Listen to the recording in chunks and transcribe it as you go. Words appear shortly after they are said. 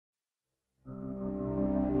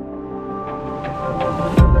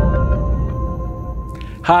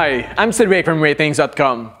Hi, I'm Cedric from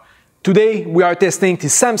RTINGS.com. Today we are testing the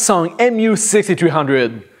Samsung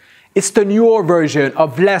MU6300. It's the newer version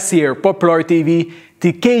of last year's popular TV,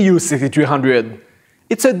 the KU6300.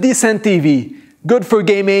 It's a decent TV, good for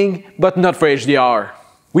gaming, but not for HDR.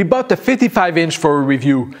 We bought the 55-inch for a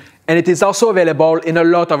review, and it is also available in a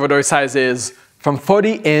lot of other sizes, from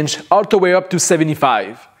 40-inch all the way up to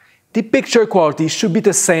 75. The picture quality should be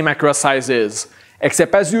the same across sizes,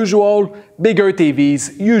 except as usual, bigger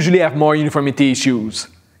TVs usually have more uniformity issues.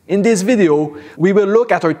 In this video, we will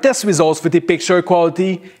look at our test results for the picture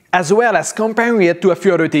quality, as well as comparing it to a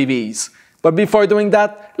few other TVs. But before doing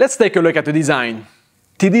that, let's take a look at the design.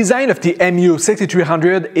 The design of the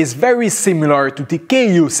MU6300 is very similar to the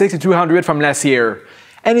KU6300 from last year,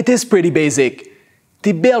 and it is pretty basic.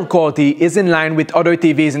 The build quality is in line with other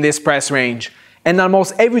TVs in this price range, and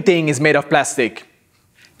almost everything is made of plastic.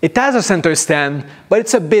 It has a center stand, but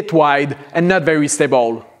it's a bit wide and not very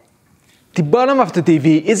stable. The bottom of the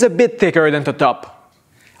TV is a bit thicker than the top.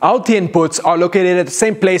 All the inputs are located at the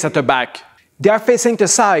same place at the back. They are facing the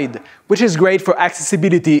side, which is great for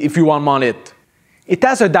accessibility if you want mount it. It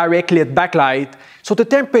has a direct lit backlight, so the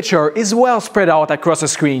temperature is well spread out across the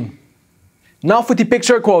screen. Now for the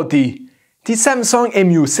picture quality. The Samsung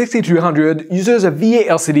MU6300 uses a VA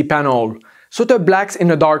LCD panel, so the blacks in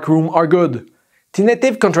the dark room are good. The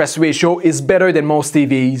native contrast ratio is better than most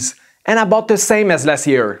TVs, and about the same as last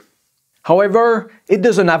year. However, it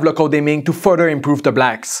doesn't have local dimming to further improve the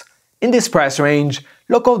blacks. In this price range,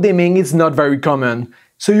 local dimming is not very common,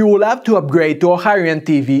 so you will have to upgrade to a higher-end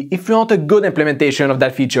TV if you want a good implementation of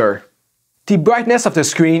that feature. The brightness of the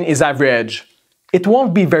screen is average. It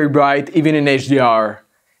won't be very bright even in HDR.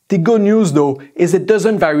 The good news though is it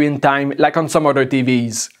doesn't vary in time like on some other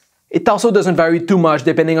TVs. It also doesn't vary too much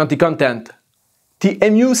depending on the content. The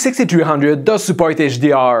MU6300 does support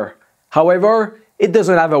HDR. However, it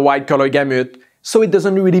doesn't have a wide color gamut, so it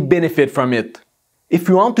doesn't really benefit from it. If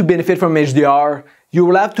you want to benefit from HDR, you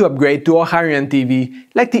will have to upgrade to a higher-end TV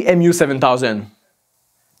like the MU7000.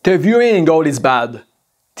 The viewing angle is bad.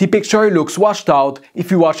 The picture looks washed out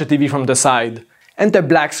if you watch the TV from the side, and the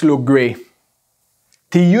blacks look grey.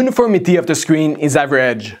 The uniformity of the screen is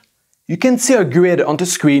average. You can see a grid on the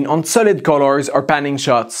screen on solid colors or panning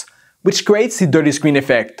shots, which creates the dirty screen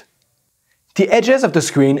effect. The edges of the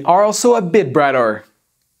screen are also a bit brighter.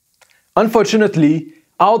 Unfortunately,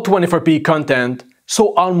 all 24p content,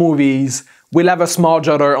 so all movies, will have a small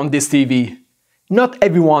judder on this TV. Not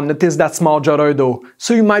everyone noticed that small judder though,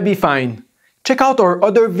 so you might be fine. Check out our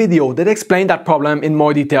other video that explains that problem in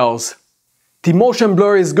more details. The motion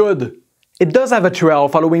blur is good. It does have a trail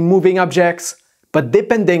following moving objects, but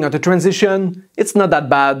depending on the transition, it's not that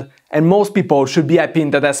bad, and most people should be happy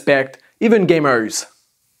in that aspect, even gamers.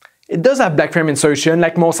 It does have black frame insertion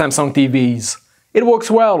like most Samsung TVs. It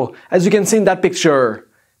works well, as you can see in that picture,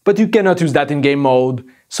 but you cannot use that in game mode,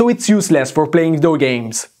 so it's useless for playing video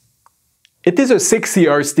games. It is a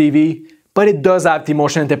 60Hz TV, but it does have the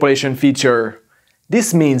motion interpolation feature.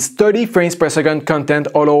 This means 30 frames per second content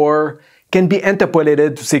or lower can be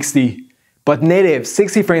interpolated to 60. But native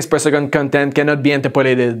 60 frames per second content cannot be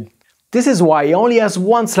interpolated. This is why it only has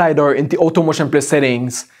one slider in the Auto Motion Plus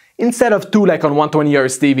settings, instead of two like on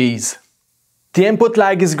 120Hz TVs. The input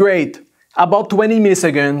lag is great, about 20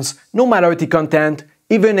 milliseconds, no matter the content,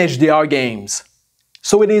 even HDR games.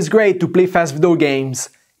 So it is great to play fast video games,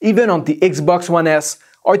 even on the Xbox One S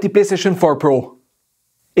or the PlayStation 4 Pro.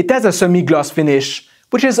 It has a semi-gloss finish,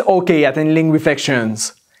 which is okay at handling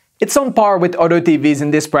reflections. It's on par with other TVs in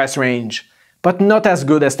this price range, but not as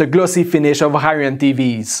good as the glossy finish of higher-end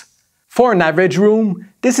TVs. For an average room,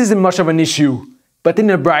 this isn't much of an issue, but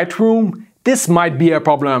in a bright room, this might be a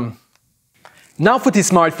problem. Now for the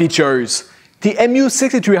smart features. The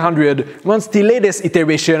MU6300 runs the latest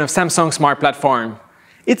iteration of Samsung's smart platform.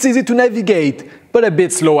 It's easy to navigate, but a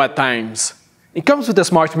bit slow at times. It comes with a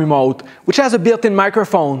smart remote, which has a built-in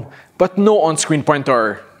microphone, but no on-screen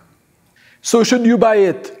pointer. So should you buy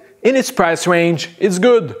it? In its price range, it's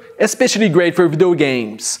good, especially great for video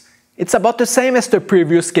games. It's about the same as the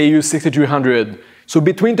previous KU6300, so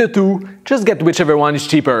between the two, just get whichever one is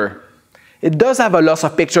cheaper. It does have a loss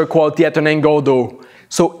of picture quality at an angle though,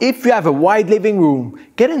 so if you have a wide living room,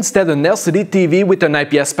 get instead an LCD TV with an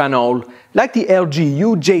IPS panel, like the LG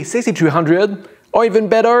UJ6300, or even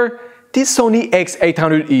better, the Sony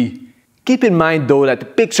X800E. Keep in mind though that the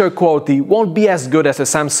picture quality won't be as good as a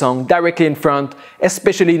Samsung directly in front,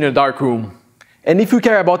 especially in a dark room. And if you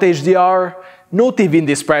care about HDR, no TV in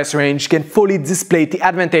this price range can fully display the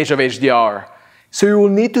advantage of HDR. So you will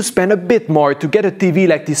need to spend a bit more to get a TV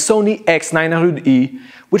like the Sony X900E,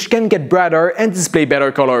 which can get brighter and display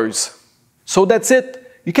better colors. So that's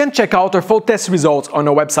it! You can check out our full test results on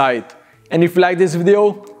our website. And if you like this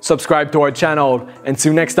video, subscribe to our channel and see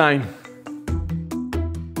you next time.